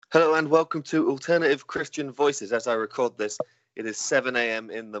Hello and welcome to Alternative Christian Voices. As I record this, it is 7 a.m.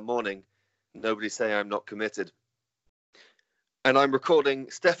 in the morning. Nobody say I'm not committed. And I'm recording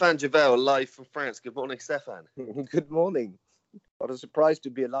Stéphane Javel live from France. Good morning, Stéphane. Good morning. What a surprise to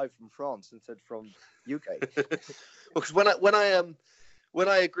be live from France instead from UK. Because when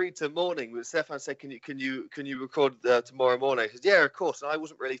I agreed to morning, Stéphane said, "Can you record tomorrow morning?" I said, "Yeah, of course." And I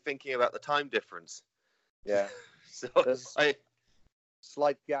wasn't really thinking about the time difference. Yeah. So There's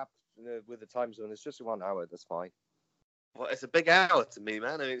slight gap with the time zone. It's just 1 hour. That's fine. Well, it's a big hour to me,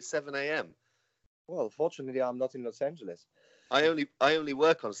 man. I mean, it's 7 a.m. Well, fortunately, I'm not in Los Angeles. I only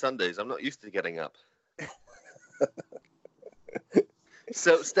work on Sundays. I'm not used to getting up.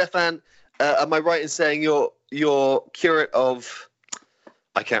 So, Stéphane, am I right in saying you're curate of?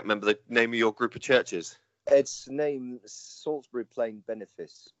 I can't remember the name of your group of churches. It's named Salisbury Plain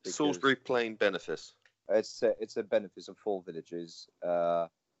Benefice. Salisbury Plain Benefice. It's a benefice of 4 villages. To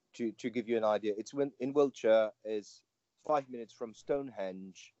give you an idea, it's in Wiltshire. Is 5 minutes from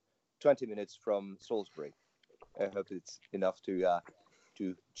Stonehenge, 20 minutes from Salisbury. I hope it's enough to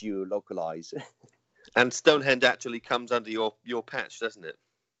geolocalize. And Stonehenge actually comes under your patch, doesn't it?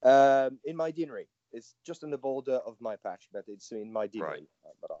 In my deanery. It's just on the border of my patch, but it's in my deanery. Right.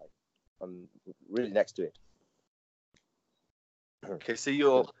 But I'm really next to it. Okay, so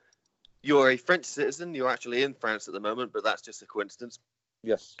you're a French citizen. You're actually in France at the moment, but that's just a coincidence.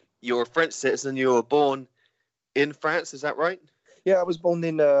 Yes. You're a French citizen. You were born in France, is that right? Yeah, I was born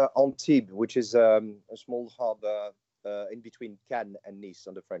in Antibes, which is a small harbor in between Cannes and Nice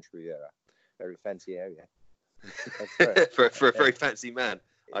on the French Riviera. Very fancy area. for a very fancy man,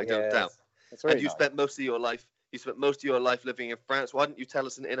 I don't doubt. And you nice. spent most of your life living in France. Why don't you tell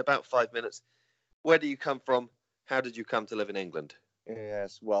us in about 5 minutes, where do you come from? How did you come to live in England?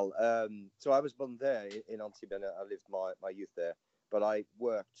 Yes, well, so I was born there in Antibes, and I lived my youth there. But I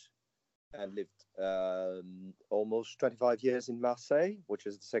worked and lived almost 25 years in Marseille, which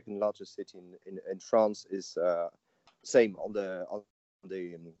is the second largest city in France. Is same in the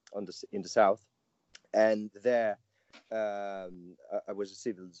south, and there I was a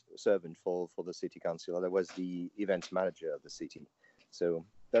civil servant for the city council. I was the event manager of the city, so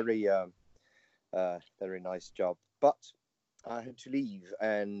very nice job. But I had to leave,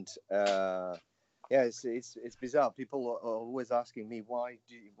 and it's bizarre. People are always asking me why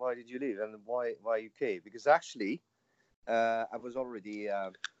did you leave and why UK? Because actually, I was already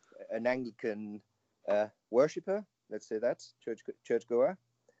an Anglican worshipper. Let's say that churchgoer.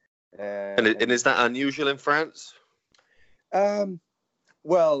 And is that unusual in France?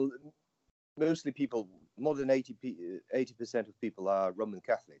 Well, mostly people, more than 80% of people are Roman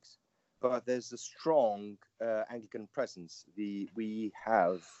Catholics, but there's a strong Anglican presence. We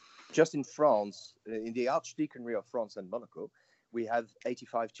have, just in France, in the Archdeaconry of France and Monaco, we have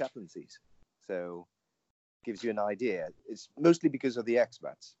 85 chaplaincies. So gives you an idea. It's mostly because of the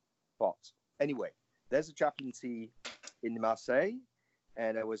expats. But anyway, there's a chaplaincy in Marseille,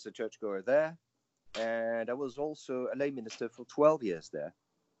 and I was a churchgoer there. And I was also a lay minister for 12 years there.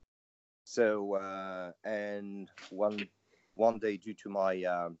 So, and one day, due to my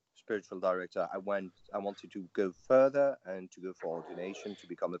spiritual director, I wanted to go further and to go for ordination to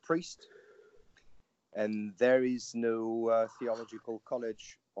become a priest. And there is no theological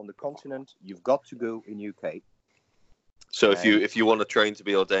college on the continent. You've got to go in UK. So if you want to train to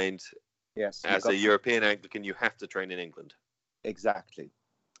be ordained, yes, as a European Anglican, you have to train in England. Exactly.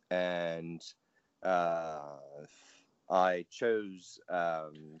 And I chose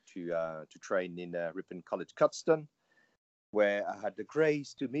to train in Ripon College, Cuxton, where I had the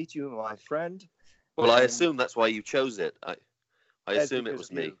grace to meet you, my friend. Well, I assume that's why you chose it. I assume it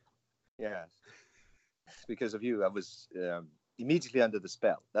was me. Yes, it's because of you. I was immediately under the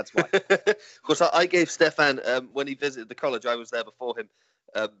spell. That's why. Of course, I gave Stéphane when he visited the college. I was there before him.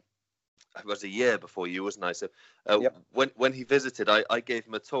 I was a year before you, wasn't I? So yep. when he visited, I gave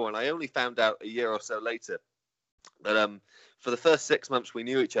him a tour, and I only found out a year or so later that for the first 6 months we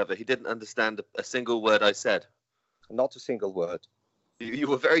knew each other, he didn't understand a single word I said. Not a single word. You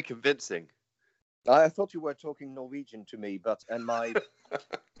were very convincing. I thought you were talking Norwegian to me, and my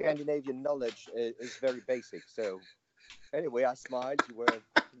Scandinavian knowledge is very basic. So anyway, I smiled. You were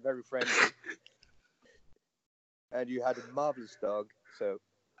very friendly, and you had a marvelous dog. So.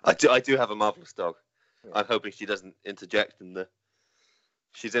 I do have a marvelous dog. Yeah. I'm hoping she doesn't interject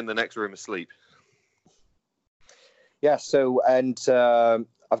she's in the next room asleep. Yeah. So, and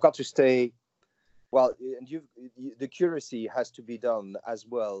I've got to stay. Well, and the curacy has to be done as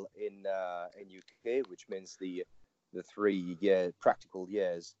well in UK, which means the 3 year practical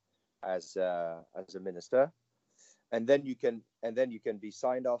years as a minister. and then you can be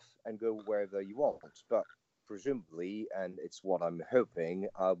signed off and go wherever you want. But presumably, and it's what I'm hoping,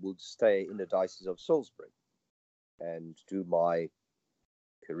 I would stay in the Diocese of Salisbury and do my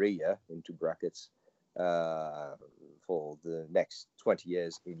career, into brackets, for the next 20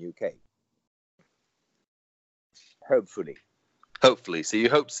 years in UK. Hopefully. Hopefully. So you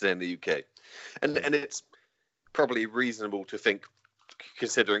hope to stay in the UK. And it's probably reasonable to think,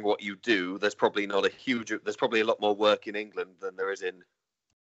 considering what you do, there's probably a lot more work in England than there is in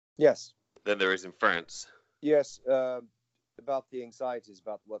France. Yes, about the anxieties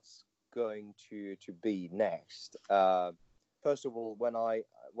about what's going to be next. First of all, when I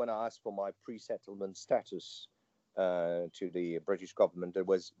asked for my pre-settlement status to the British government, it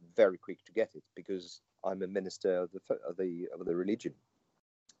was very quick to get it because I'm a minister of the religion,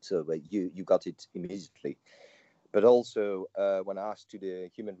 so you got it immediately. But also, when I asked to the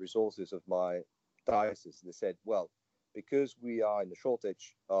human resources of my diocese, they said, well, because we are in a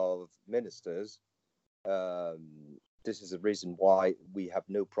shortage of ministers, this is a reason why we have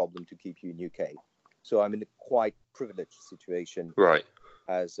no problem to keep you in UK. So I'm in a quite privileged situation, right,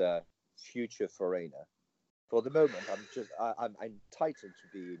 as a future foreigner. For the moment, I'm entitled to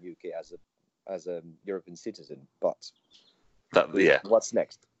be in UK as a European citizen, but what's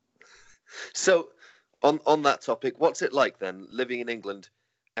next? So, on that topic, what's it like then living in England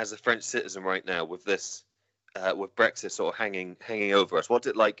as a French citizen right now with this, with Brexit sort of hanging over us? What's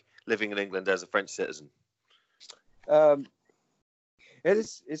it like living in England as a French citizen?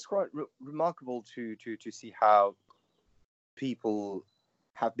 It's quite remarkable to see how people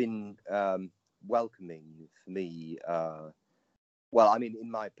have been welcoming for me. Well, I mean, in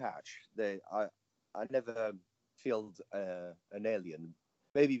my patch, I never felt an alien.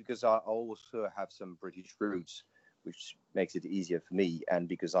 Maybe because I also have some British roots, which makes it easier for me, and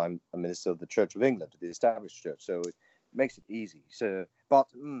because I'm a minister of the Church of England, the established church, so it makes it easy. So,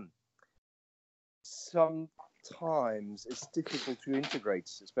 but sometimes it's difficult to integrate,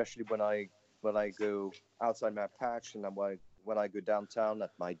 especially when I go outside my patch and when I go downtown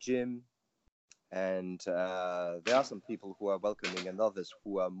at my gym. And there are some people who are welcoming and others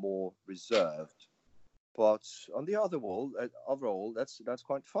who are more reserved. But on the overall, that's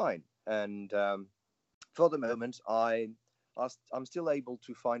quite fine. And for the moment, I'm still able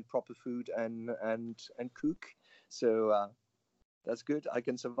to find proper food and cook. So that's good. I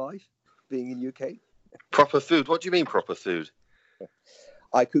can survive being in UK. Proper food? What do you mean proper food?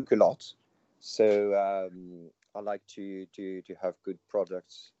 I cook a lot, so I like to have good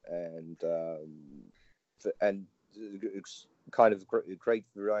products and kind of a great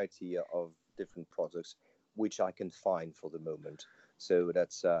variety of different products, which I can find for the moment. So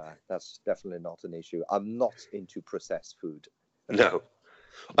that's definitely not an issue. I'm not into processed food. No,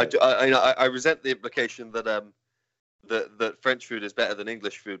 I resent the implication that that French food is better than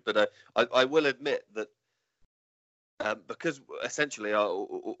English food, but I will admit that because essentially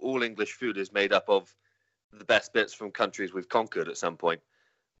all English food is made up of the best bits from countries we've conquered at some point.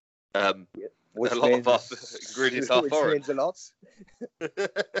 Which a lot of our ingredients are foreign. Which means a lot.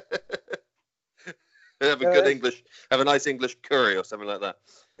 Have a nice English curry or something like that.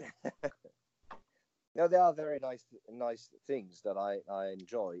 No, there are very nice things that I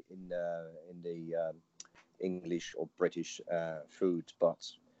enjoy in the English or British food,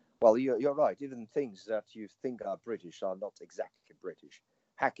 but well, you're right. Even things that you think are British are not exactly British.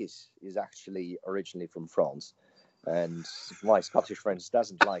 Haggis is actually originally from France, and my Scottish friends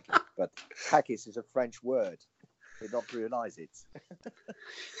doesn't like it. But haggis is a French word. They don't realise it.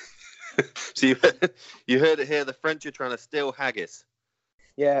 So you heard it here. The French are trying to steal haggis.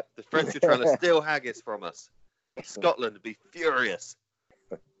 Yeah. The French are trying to steal haggis from us. Scotland would be furious.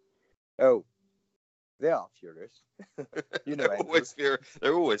 Oh, they are furious. You know,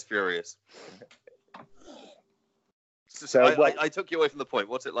 they're always furious. So I took you away from the point.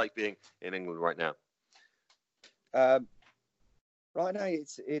 What's it like being in England right now? Right now,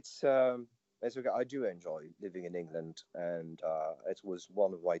 it's I do enjoy living in England, and it was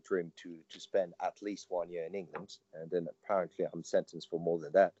one of my dreams to spend at least 1 year in England, and then apparently I'm sentenced for more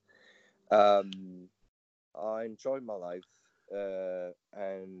than that. I enjoy my life,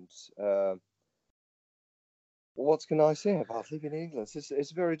 and what can I say about living in England?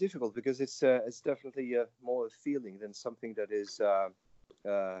 It's very difficult because it's definitely more a feeling than something that is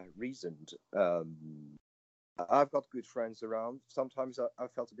reasoned. I've got good friends around. Sometimes I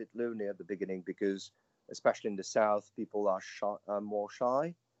felt a bit lonely at the beginning because, especially in the south, people are more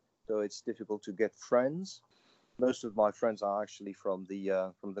shy, so it's difficult to get friends. Most of my friends are actually from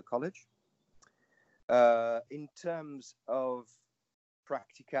the college. In terms of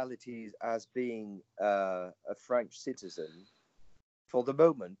practicalities as being a French citizen, for the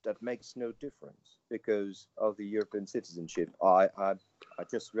moment, that makes no difference because of the European citizenship. I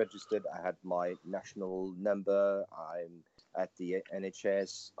just registered. I had my national number. I'm at the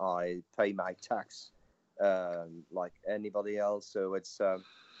NHS. I pay my tax like anybody else. So it's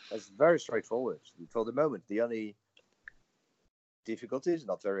very straightforward. For the moment, the only difficulties,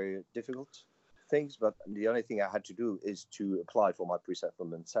 not very difficult things, but the only thing I had to do is to apply for my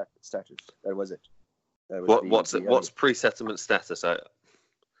pre-settlement status. That was it. That was What's pre-settlement status?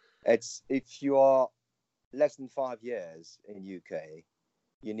 It's if you are less than 5 years in UK,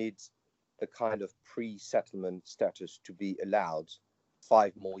 you need a kind of pre-settlement status to be allowed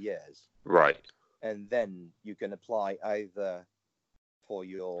 5 more years. Right. And then you can apply either for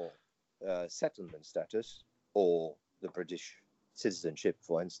your settlement status or the British citizenship,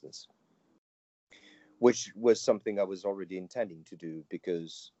 for instance, which was something I was already intending to do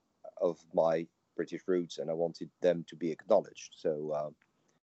because of my British roots, and I wanted them to be acknowledged. So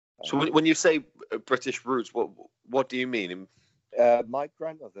when you say British roots, what do you mean? My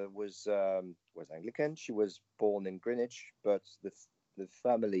grandmother was Anglican. She was born in Greenwich, but the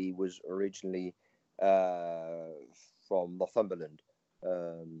family was originally from Northumberland,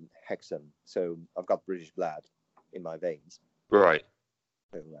 Hexham. So I've got British blood in my veins. Right.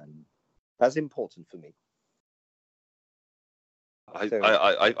 So, that's important for me. I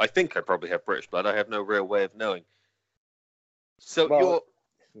think I probably have British blood. I have no real way of knowing. So you're...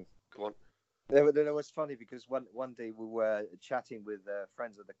 Go on. It was funny because one day we were chatting with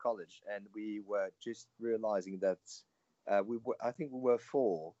friends at the college, and we were just realizing that I think we were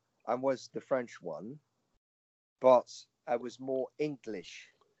 4. I was the French one, but I was more English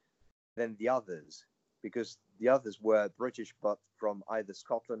than the others because the others were British, but from either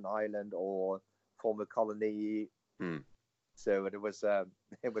Scotland, Ireland, or former colony. So it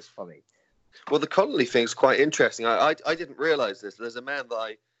was funny. Well, the colony thing's quite interesting. I didn't realize this. There's a man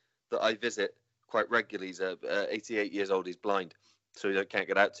that I visit quite regularly. He's 88 years old. He's blind, so he can't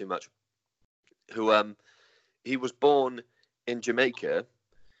get out too much. He was born in Jamaica,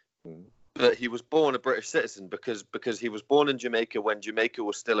 but he was born a British citizen because he was born in Jamaica when Jamaica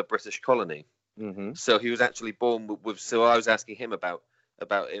was still a British colony. Mm-hmm. So he was actually born with. So I was asking him about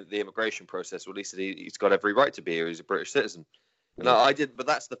the immigration process. Well, he said he's got every right to be here. He's a British citizen. No, I did, but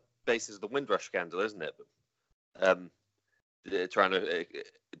that's the basis of the Windrush scandal, isn't it? Trying to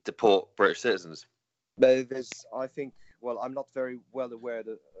deport British citizens. But I think, well, I'm not very well aware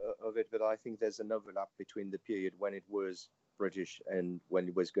of it, but I think there's an overlap between the period when it was British and when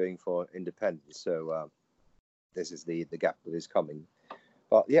it was going for independence. So this is the gap that is coming.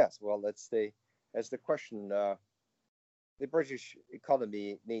 But yes, well, that's the question. The British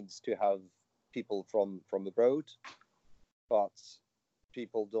economy needs to have people from abroad, but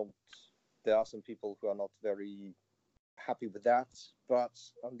people don't. There are some people who are not very happy with that, but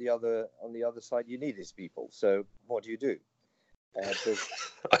on the other side, you need these people. So what do you do? I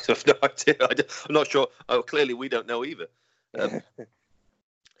have no idea. I'm not sure. Oh, clearly, we don't know either.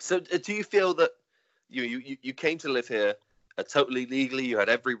 So, do you feel that you came to live here totally legally? You had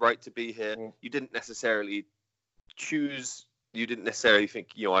every right to be here. You didn't necessarily choose. You didn't necessarily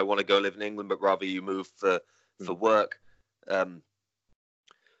think, I want to go live in England, but rather you moved for work.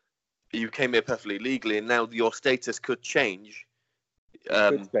 You came here perfectly legally, and now your status could change.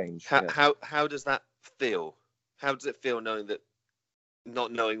 Could change. How does that feel? How does it feel knowing that,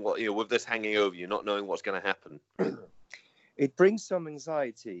 not knowing what, with this hanging over you, not knowing what's going to happen? It brings some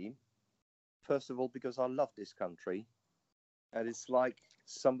anxiety, first of all, because I love this country, and it's like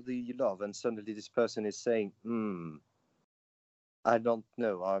somebody you love, and suddenly this person is saying, I don't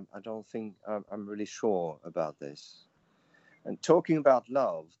know. I don't think I'm really sure about this. And talking about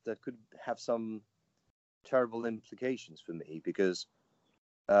love, that could have some terrible implications for me because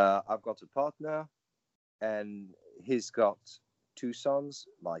I've got a partner and he's got 2 sons,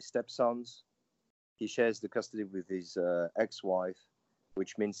 my stepsons. He shares the custody with his ex-wife,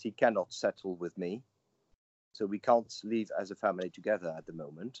 which means he cannot settle with me. So we can't live as a family together at the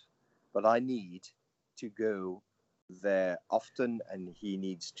moment. But I need to go there often, and he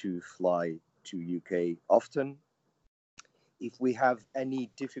needs to fly to UK often. If we have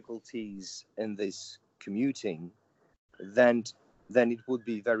any difficulties in this commuting, then it would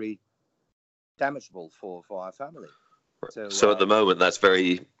be very damageable for our family. So at the moment, that's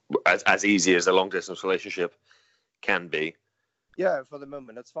very as easy as a long distance relationship can be. Yeah, for the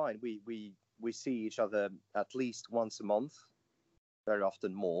moment, that's fine. We see each other at least once a month, very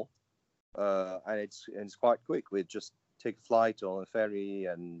often more, and it's quite quick. We just take a flight or a ferry,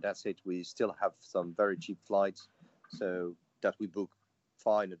 and that's it. We still have some very cheap flights, so that we book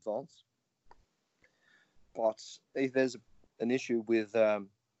far in advance. But if there's an issue with the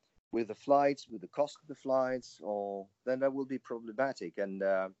flights, with the cost of the flights, or then that will be problematic. And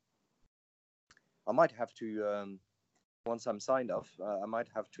I might have to, once I'm signed off, I might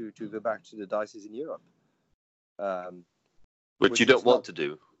have to go back to the diocese in Europe. Which you don't want to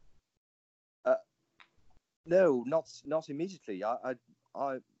do. No, not immediately.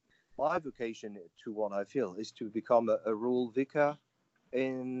 My vocation to what I feel is to become a rural vicar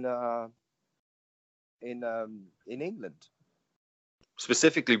in England.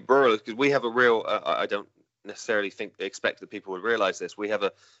 Specifically rural, because we have a real. I don't necessarily expect that people would realise this. We have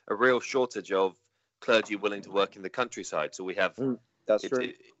a real shortage of clergy willing to work in the countryside. So we have. That's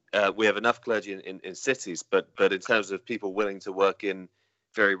true. We have enough clergy in cities, but in terms of people willing to work in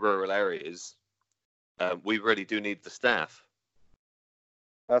very rural areas, we really do need the staff.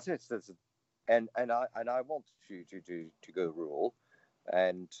 That's it. And I want to go rural,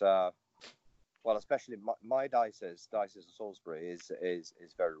 and well, especially my diocese of Salisbury is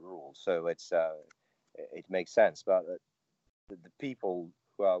very rural, so it makes sense. But the people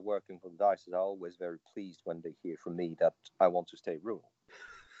who are working for the diocese are always very pleased when they hear from me that I want to stay rural.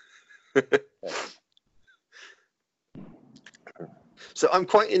 So I'm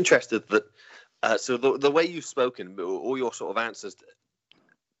quite interested that. So the way you've spoken, all your sort of answers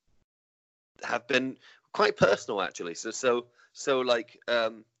have been quite personal, actually. So like,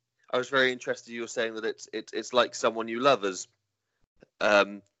 I was very interested. You were saying that it's like someone you love has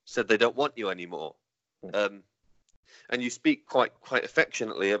said they don't want you anymore, and you speak quite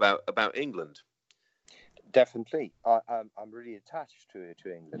affectionately about England. Definitely, I'm really attached to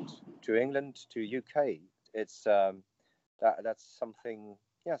England, to UK. It's that's something.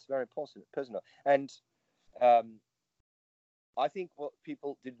 Yes, very personal. And I think what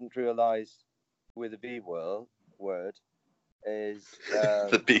people didn't realize with the B word is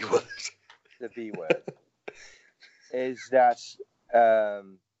the B word. The B word is that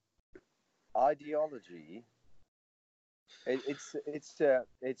ideology. It's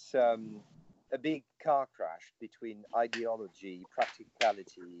a big car crash between ideology,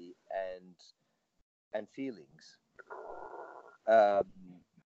 practicality, and feelings.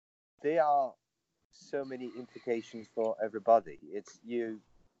 There are so many implications for everybody. It's you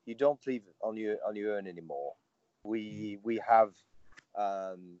don't live on your own anymore. We have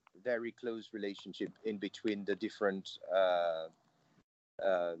very close relationship in between the different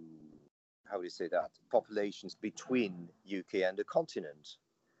how do you say that, populations between UK and the continent,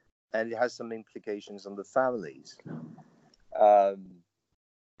 and it has some implications on the families. And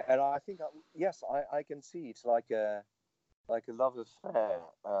I think yes, I can see it's like a love affair.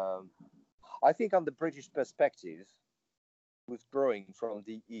 I think on the British perspective, withdrawing from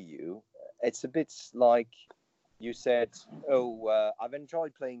the EU, it's a bit like you said, I've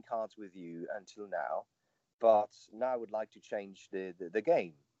enjoyed playing cards with you until now, but now I would like to change the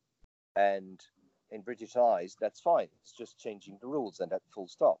game. And in British eyes, that's fine. It's just changing the rules and that full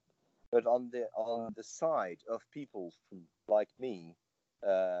stop. But on the side of people like me,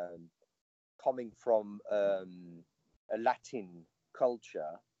 coming from a Latin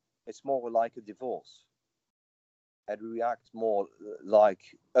culture, it's more like a divorce. And we act more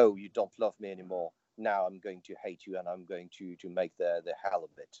like, oh, you don't love me anymore. Now I'm going to hate you and I'm going to make the hell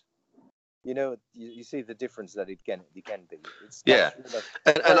of it. You know, you see the difference that it can be. It's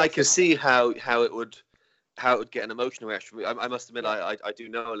and I can see how it would get an emotional reaction. I must admit, I do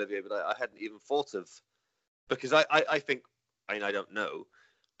know Olivier, but I hadn't even thought of, because I think, I mean, I don't know,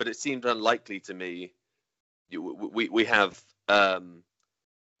 but it seemed unlikely to me. We have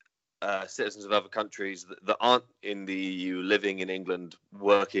citizens of other countries that aren't in the EU living in England,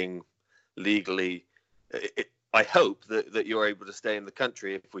 working legally. I hope that you're able to stay in the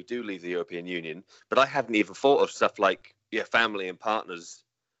country if we do leave the European Union. But I hadn't even thought of stuff like family and partners,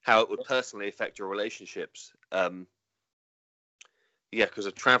 how it would personally affect your relationships. Because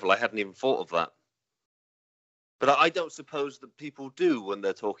of travel, I hadn't even thought of that. But I don't suppose that people do when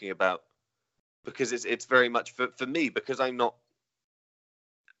they're talking about, because it's very much for me, because I'm not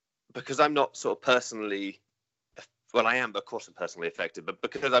sort of personally, well, I am, of course, I'm personally affected, but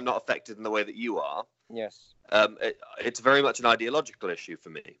because I'm not affected in the way that you are. Yes. It's very much an ideological issue for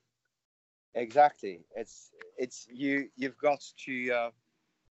me. Exactly. It's you've got to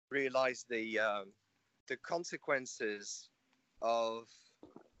realize the consequences of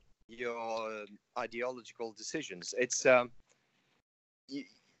your ideological decisions. It's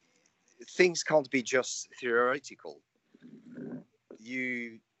things can't be just theoretical.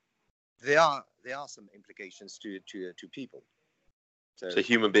 There are some implications to people. So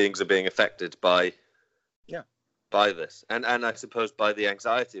human beings are being affected by by this, and I suppose by the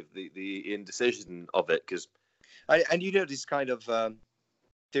anxiety of the indecision of it, because and this kind of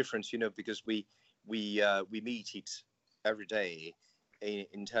difference, because we meet it every day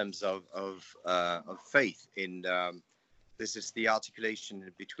in terms of faith. This is the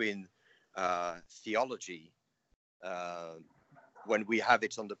articulation between theology when we have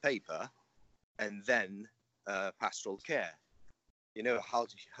it on the paper, and then pastoral care. How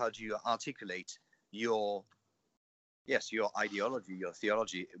do you articulate your ideology, your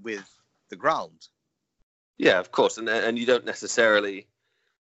theology with the ground? Yeah, of course, and you don't necessarily.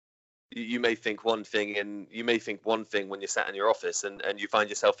 You may think one thing, when you're sat in your office, and you find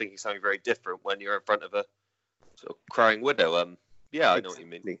yourself thinking something very different when you're in front of a sort of crying widow. Yeah, I know what you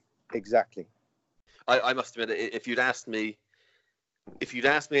mean. Exactly. I must admit, if you'd asked me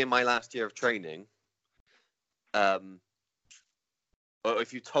in my last year of training, or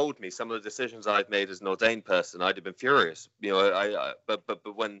if you told me some of the decisions I've made as an ordained person, I'd have been furious. But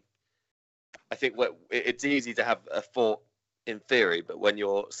when I think it's easy to have a thought in theory, but when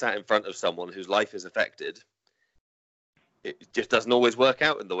you're sat in front of someone whose life is affected, it just doesn't always work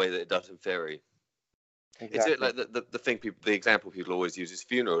out in the way that it does in theory. Exactly. It's like the example people always use is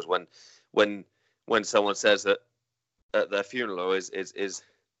funerals. When someone says that at their funeral is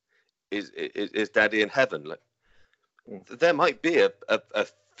Daddy in heaven, like, there might be a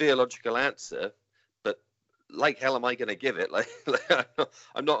theological answer, but like hell am I going to give it? Like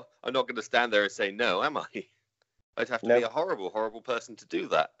I'm not going to stand there and say no, am I? I'd have to be a horrible person to do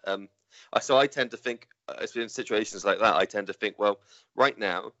that. So I tend to think, in situations like that, I tend to think, well, right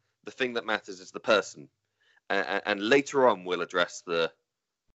now the thing that matters is the person, and later on we'll address the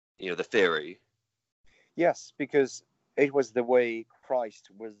theory. Yes, because it was the way Christ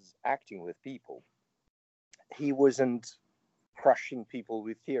was acting with people. He wasn't crushing people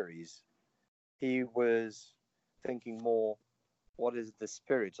with theories. He was thinking more, what is the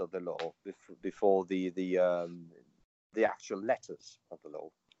spirit of the law before the actual letters of the law.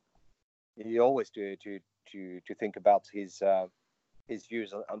 He always to think about his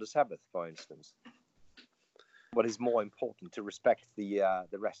views on the Sabbath, for instance. What is more important, to respect the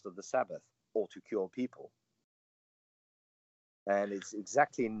rest of the Sabbath or to cure people? And it's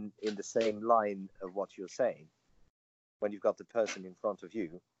exactly in the same line of what you're saying. When you've got the person in front of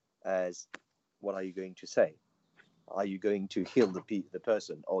you, as what are you going to say? Are you going to heal the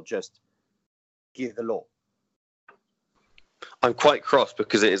person, or just give the law? I'm quite cross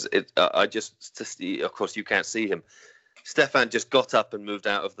because I just of course you can't see him. Stefan just got up and moved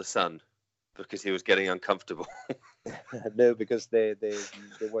out of the sun because he was getting uncomfortable. No, because there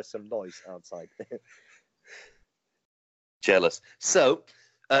was some noise outside. Jealous. So,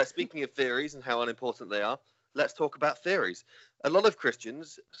 speaking of theories and how unimportant they are, let's talk about theories. A lot of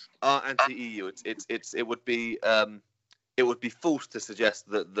Christians are anti-EU. It would be false to suggest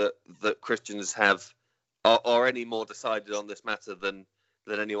that Christians are any more decided on this matter than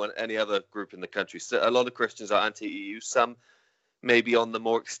any other group in the country. So a lot of Christians are anti-EU. Some maybe on the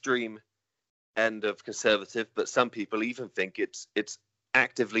more extreme end of conservative, but some people even think it's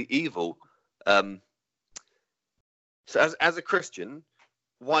actively evil. So as a Christian,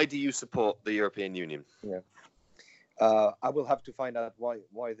 why do you support the European Union? Yeah. I will have to find out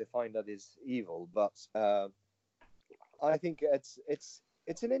why they find that is evil, but I think it's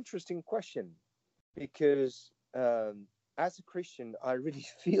an interesting question, because as a Christian, I really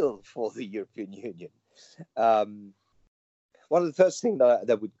feel for the European Union. One of the first things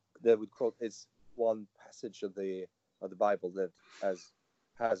that would quote is one passage of the Bible that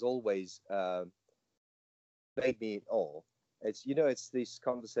has always made me in awe. It's this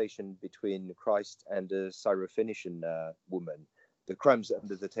conversation between Christ and a Syrophoenician woman, the crumbs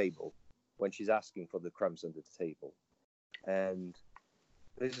under the table, when she's asking for the crumbs under the table. And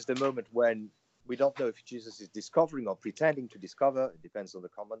this is the moment when we don't know if Jesus is discovering or pretending to discover. It depends on the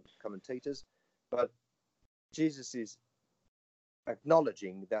commentators. But Jesus is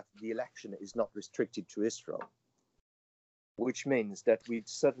acknowledging that the election is not restricted to Israel, which means that we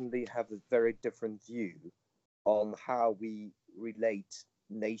suddenly have a very different view on how we relate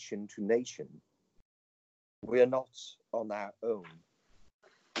nation to nation. We are not on our own.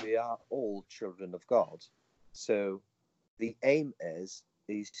 We are all children of God. So the aim is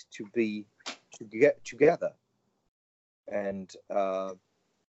to get together. And I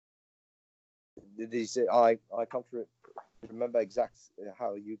can't remember exactly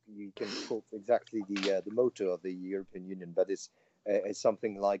how you can quote exactly the motto of the European Union, but it's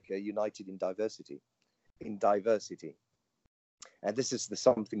something like united in diversity. In diversity. And this is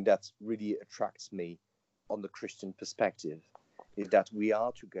something that really attracts me on the Christian perspective, is that we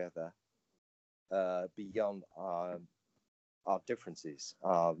are together beyond our differences,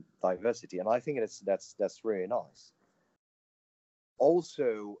 our diversity, and I think that's really nice.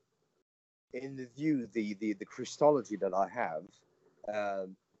 Also, in the view, the Christology that I have,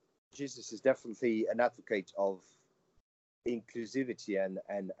 Jesus is definitely an advocate of inclusivity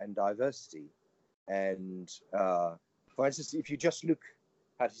and diversity. And for instance, if you just look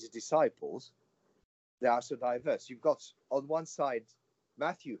at his disciples, they are so diverse. You've got on one side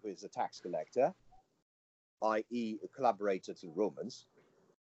Matthew, who is a tax collector, i.e., a collaborator to the Romans,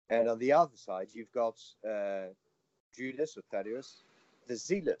 and on the other side you've got Judas or Thaddeus, the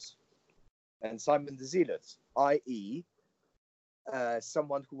zealot, and Simon the zealot, i.e.,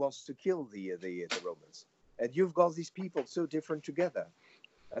 someone who wants to kill the Romans. And you've got these people so different together.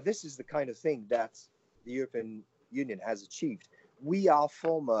 And this is the kind of thing that the European Union has achieved. We are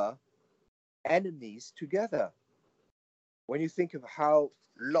former enemies together. When you think of how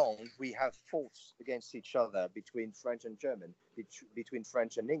long we have fought against each other between French and German, between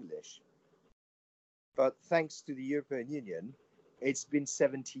French and English. But thanks to the European Union, it's been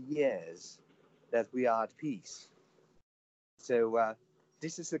 70 years that we are at peace. So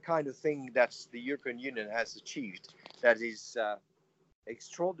this is the kind of thing that the European Union has achieved that is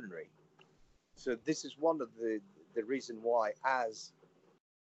extraordinary. So this is one of the reason why, as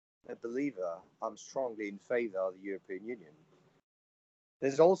a believer, I'm strongly in favor of the European Union.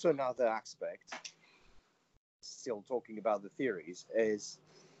 There's also another aspect, still talking about the theories, is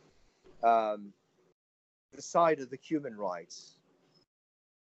the side of the human rights,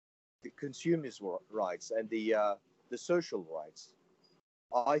 the consumers' rights, and the social rights.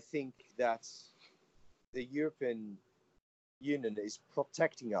 I think that the European Union is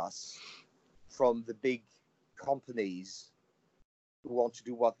protecting us from the big companies who want to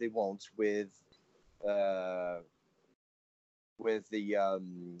do what they want with the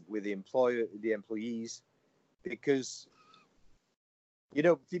employees, because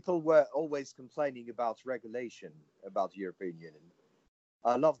people were always complaining about regulation about the European Union.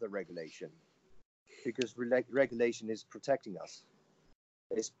 I love the regulation because regulation is protecting us.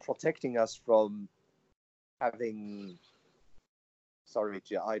 It's protecting us from having, sorry,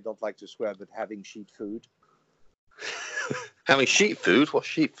 I don't like to swear, but having sheep food. Having sheep food? What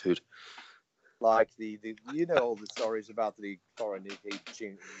sheep food? Like the all the stories about the foreign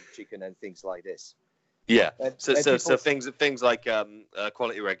chicken and things like this. Yeah. So things like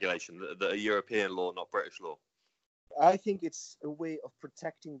quality regulation, that are European law, not British law. I think it's a way of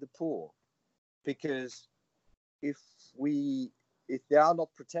protecting the poor, because if they are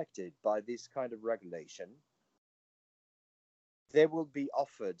not protected by this kind of regulation, they will be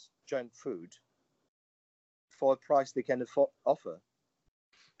offered junk food for a price they can offer.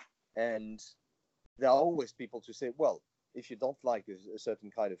 And there are always people to say, well, if you don't like a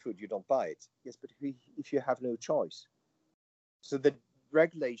certain kind of food, you don't buy it. Yes, but if you have no choice. So the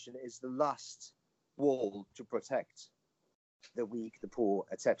regulation is the last wall to protect the weak, the poor,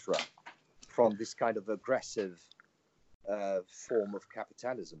 etc., from this kind of aggressive form of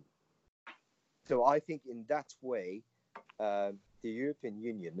capitalism. So I think in that way, the European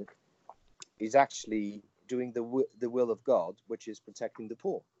Union is actually doing the will of God, which is protecting the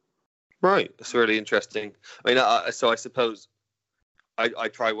poor. Right, that's really interesting. I mean, so I suppose I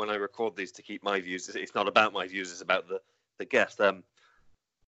try when I record these to keep my views. It's not about my views; it's about the guest.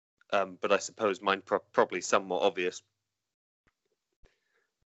 But I suppose mine probably somewhat obvious.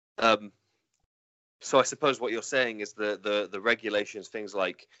 So I suppose what you're saying is the regulations, things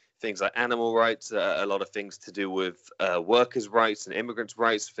like animal rights, a lot of things to do with workers' rights and immigrants'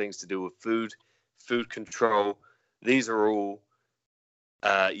 rights, things to do with food control. These are all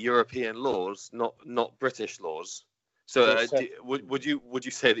European laws, not British laws. So would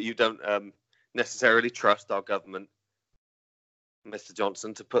you say that you don't necessarily trust our government, Mr.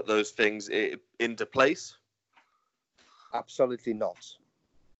 Johnson, to put those things into place? Absolutely not.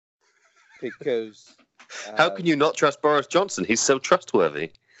 Because how can you not trust Boris Johnson? He's so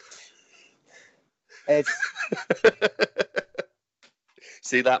trustworthy.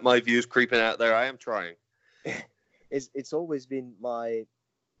 See that my views creeping out there? I am trying. It's always been my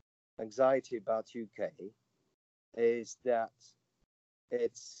anxiety about UK is that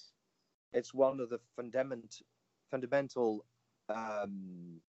it's one of the fundamental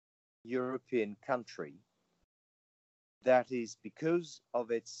European country that is, because of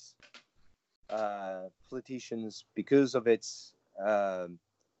its politicians, because of its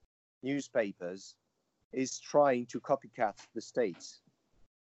newspapers, is trying to copycat the States.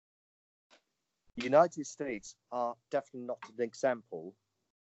 The United States are definitely not an example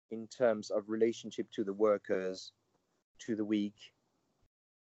in terms of relationship to the workers, to the weak,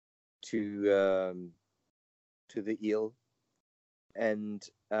 to the ill, and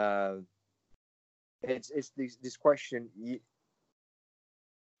it's this question.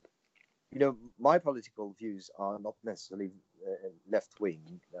 You know, my political views are not necessarily left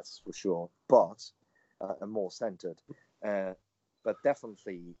wing, that's for sure, but are more centered. But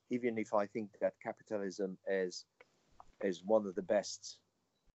definitely, even if I think that capitalism is one of the best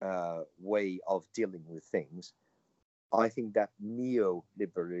way of dealing with things, I think that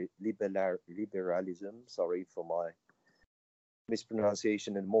neoliberalism, sorry for my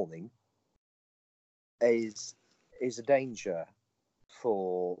mispronunciation in the morning, is a danger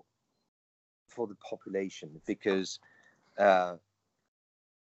for the population, because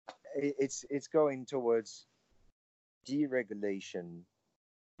it's going towards deregulation,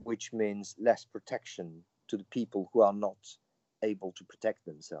 which means less protection to the people who are not able to protect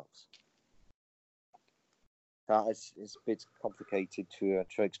themselves. It's a bit complicated to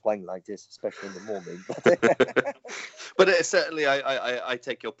explain like this, especially in the morning. But it's certainly, I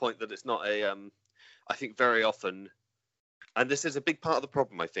take your point that it's not a. I think very often, and this is a big part of the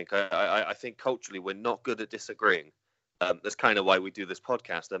problem. I think I think culturally we're not good at disagreeing. That's kind of why we do this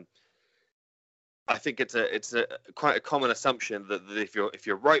podcast. I think it's a quite a common assumption that if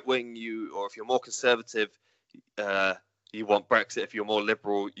you're right wing, or if you're more conservative, you want Brexit. If you're more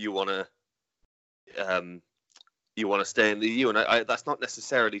liberal, you want to stay in the EU, and that's not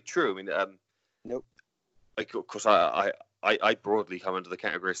necessarily true. I mean, nope. Of course, I broadly come under the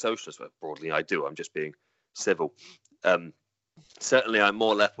category of socialist. Well, broadly, I do. I'm just being civil. Certainly, I'm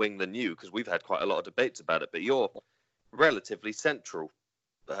more left wing than you, because we've had quite a lot of debates about it. But you're relatively central.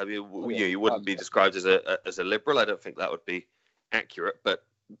 You wouldn't be described as a liberal. I don't think that would be accurate. But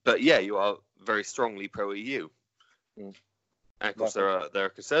yeah, you are very strongly pro EU. And of course, there are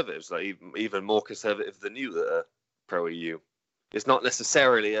conservatives, like even more conservative than you, that are pro EU. It's not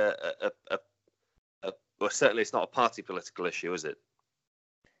necessarily well, certainly it's not a party political issue, is it?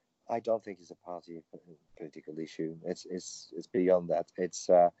 I don't think it's a party political issue. It's beyond that. It's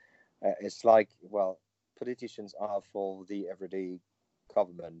like, well, politicians are for the everyday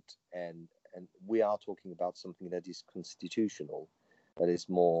government, and we are talking about something that is constitutional, that is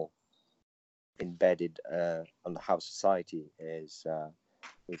more embedded on how society is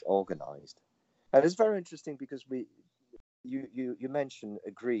organized. And it's very interesting because you mentioned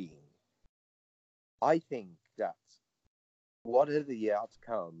agreeing. I think that whatever the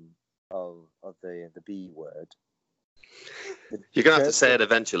outcome of the B word, you're gonna have to say it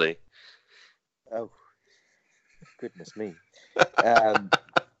eventually. Oh, goodness me! The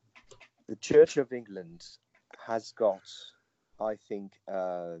Church of England has got, I think,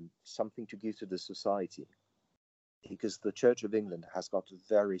 something to give to the society, because the Church of England has got a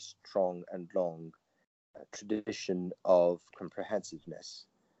very strong and long tradition of comprehensiveness,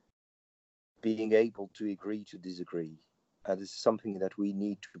 being able to agree to disagree. And this is something that we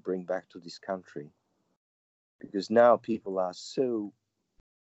need to bring back to this country, because now people are so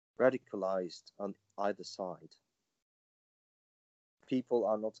radicalized on either side. People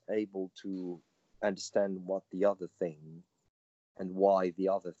are not able to understand what the other thing and why the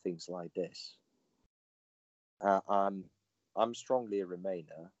other things like this. I'm strongly a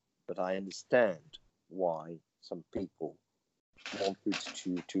Remainer, but I understand why some people wanted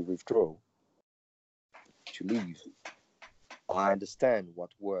to withdraw, to leave. I understand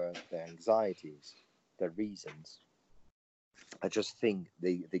what were their anxieties, their reasons. I just think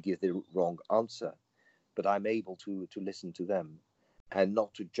they give the wrong answer, but I'm able to listen to them and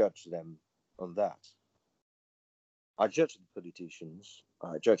not to judge them on that. I judge the politicians,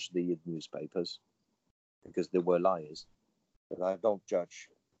 I judge the newspapers, because they were liars, but I don't judge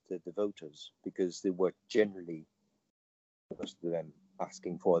the voters, because they were generally, most of them,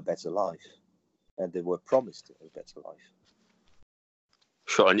 asking for a better life, and they were promised a better life.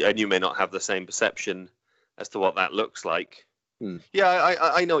 Sure, and you may not have the same perception as to what that looks like. Yeah,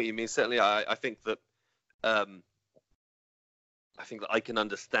 I know what you mean. Certainly, I think that I can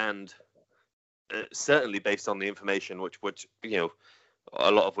understand, certainly based on the information which a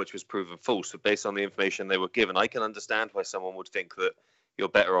lot of which was proven false, but based on the information they were given, I can understand why someone would think that you're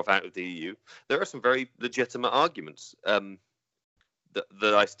better off out of the EU. There are some very legitimate arguments that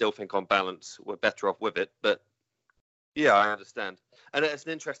I still think, on balance, we're better off with it. But yeah, I understand. And it's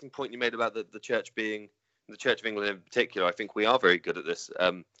an interesting point you made about the church being, the Church of England in particular. I think we are very good at this.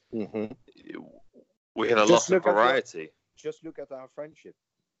 We have a lot of variety. Just look at our friendship.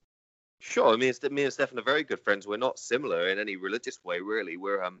 Sure, me and Stefan are very good friends. We're not similar in any religious way, really.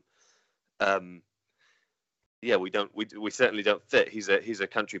 We're we certainly don't fit. He's a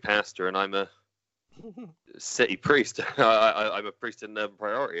country pastor, and I'm a city priest. I'm a priest in the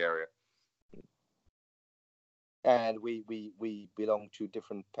priority area. And we belong to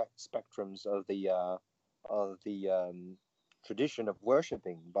different spectrums of the tradition of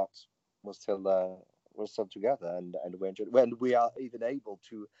worshipping, but we're still together, and when we are even able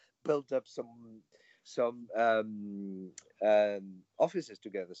to build up some offices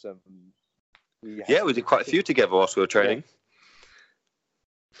together. We did quite a few together whilst we were training. Yeah.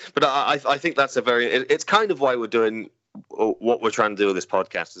 But I think that's it's kind of why we're doing what we're trying to do with this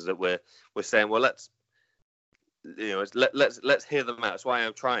podcast, is that we're saying, well, let's hear them out. That's why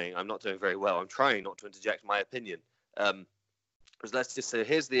I'm trying. I'm not doing very well. I'm trying not to interject my opinion. Because let's just say,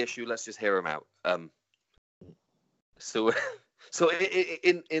 here's the issue. Let's just hear them out. So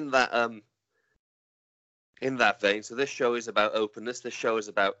in that vein, so this show is about openness. This show is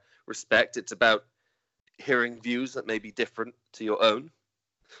about respect. It's about hearing views that may be different to your own.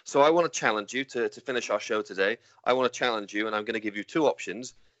 So I want to challenge you to finish our show today. I want to challenge you, and I'm going to give you two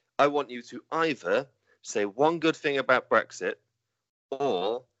options. I want you to either say one good thing about Brexit,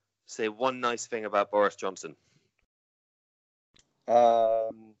 or say one nice thing about Boris Johnson.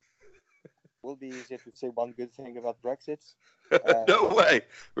 Will be easier to say one good thing about Brexit. No way,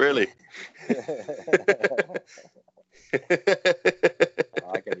 really. I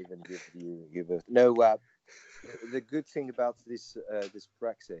can even give it. No. The good thing about this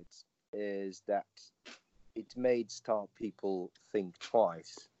Brexit is that it made people think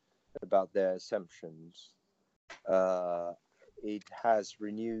twice about their assumptions. It has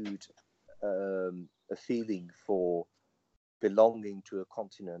renewed a feeling for belonging to a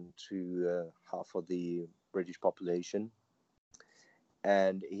continent to half of the British population.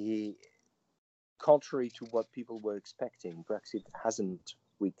 And contrary to what people were expecting, Brexit hasn't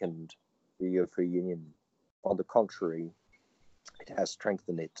weakened the European Union. On the contrary, it has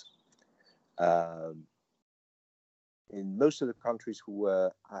strengthened it. In most of the countries who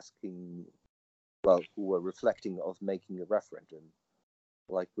were reflecting of making a referendum,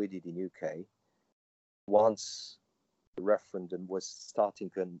 like we did in UK, once the referendum was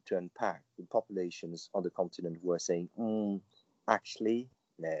starting to unpack, the populations on the continent were saying, actually,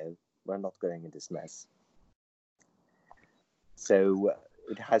 no, we're not going in this mess. So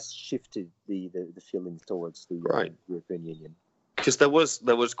it has shifted the feelings towards the European Union. Because there was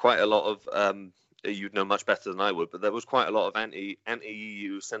quite a lot of, you'd know much better than I would, but there was quite a lot of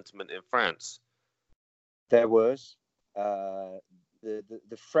anti-EU sentiment in France. There was the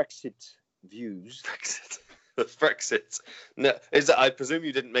Frexit views. The Frexit. No, I presume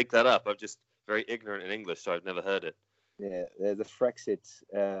you didn't make that up. I'm just very ignorant in English, so I've never heard it. Yeah, the Frexit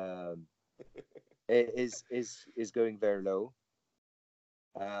is going very low.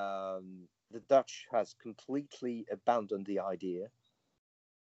 The Dutch has completely abandoned the idea.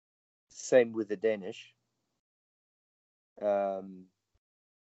 Same with the Danish. And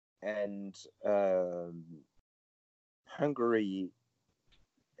Hungary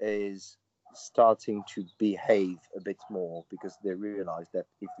is starting to behave a bit more, because they realize that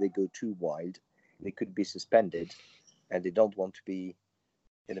if they go too wide, they could be suspended, and they don't want to be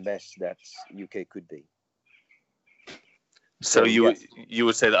in a mess that UK could be. So you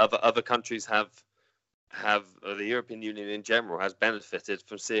would say that other countries have the European Union in general has benefited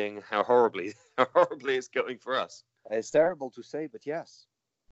from seeing how horribly it's going for us. It's terrible to say, but yes.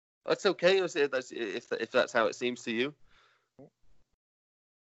 That's okay. If that's how it seems to you.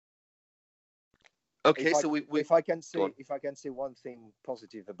 Okay, if I can say one thing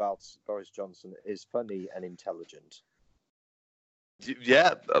positive about Boris Johnson, is funny and intelligent.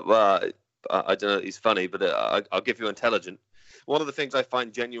 Yeah, well, I don't know if he's funny, but I'll give you intelligent. One of the things I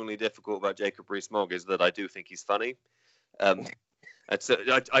find genuinely difficult about Jacob Rees-Mogg is that I do think he's funny. And so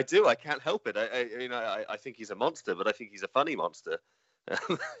I do. I can't help it. I think he's a monster, but I think he's a funny monster.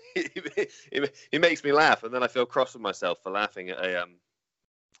 He makes me laugh, and then I feel cross with myself for laughing at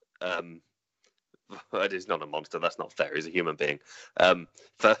It is not a monster. That's not fair. He's a human being.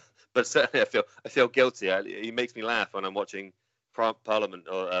 But certainly, I feel guilty. He makes me laugh when I'm watching Parliament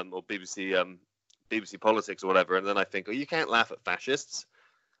or BBC Politics or whatever, and then I think, you can't laugh at fascists.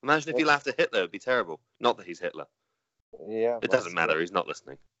 Imagine if you laughed at Hitler; it'd be terrible. Not that he's Hitler. Yeah, it doesn't matter. He's not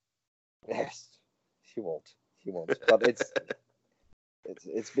listening. Yes, he won't. But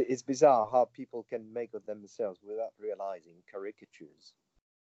it's bizarre how people can make of themselves without realizing caricatures.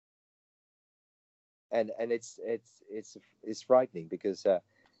 And it's frightening, because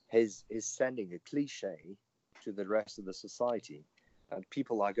he's sending a cliche to the rest of the society, and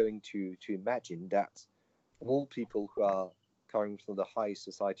people are going to imagine that all people who are coming from the high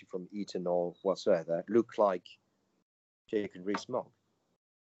society, from Eton or whatsoever, look like Jacob Rees-Mogg.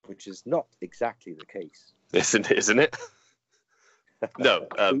 which is not exactly the case. Isn't it? No.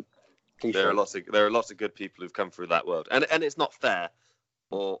 Cliche. There are lots of good people who've come through that world, and it's not fair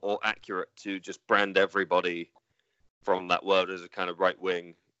or accurate to just brand everybody from that world as a kind of right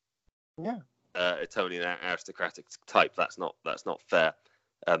wing, Etonian aristocratic type. That's not fair.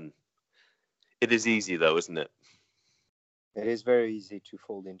 It is easy though, isn't it? It is very easy to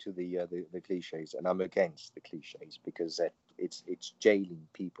fall into the cliches, and I'm against the cliches because it's jailing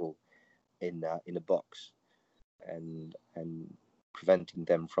people in a box and preventing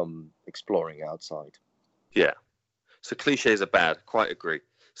them from exploring outside. Yeah. So cliches are bad. Quite agree.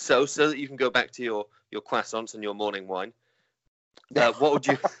 So that you can go back to your croissants and your morning wine. What would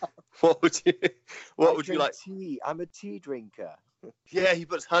you like? Tea. I'm a tea drinker. Yeah, he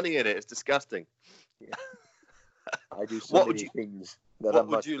puts honey in it. It's disgusting. Yeah. I do so many things that are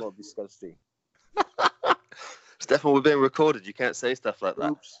much more disgusting. Stefan, we're being recorded. You can't say stuff like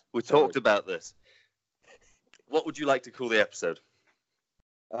that. Oops. We talked about this. What would you like to call the episode?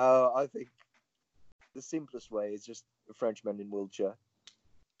 I think the simplest way is just a Frenchman in Wiltshire.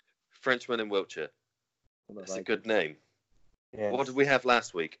 Frenchman in Wiltshire. That's a good name. Yes. What did we have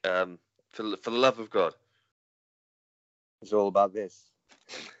last week? For the love of God. It's all about this.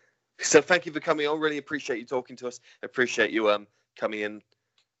 So thank you for coming on. Really appreciate you talking to us. Appreciate you coming in,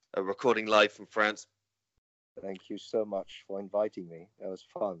 recording live from France. Thank you so much for inviting me. That was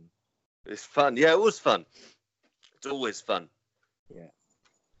fun. It's fun. Yeah, it was fun. It's always fun. Yeah.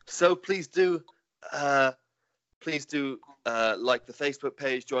 So please do like the Facebook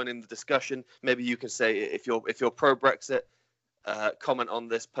page, join in the discussion. Maybe you can say if you're pro Brexit, comment on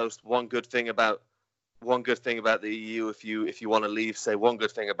this post one good thing about the EU. If you want to leave, say one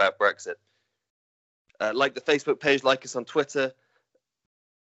good thing about Brexit. Like the Facebook page, like us on Twitter.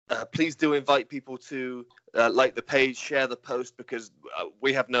 Please do invite people to like the page, share the post, because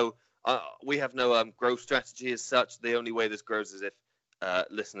we have no growth strategy as such. The only way this grows is if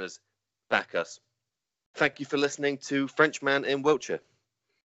listeners back us. Thank you for listening to Frenchman in Wiltshire.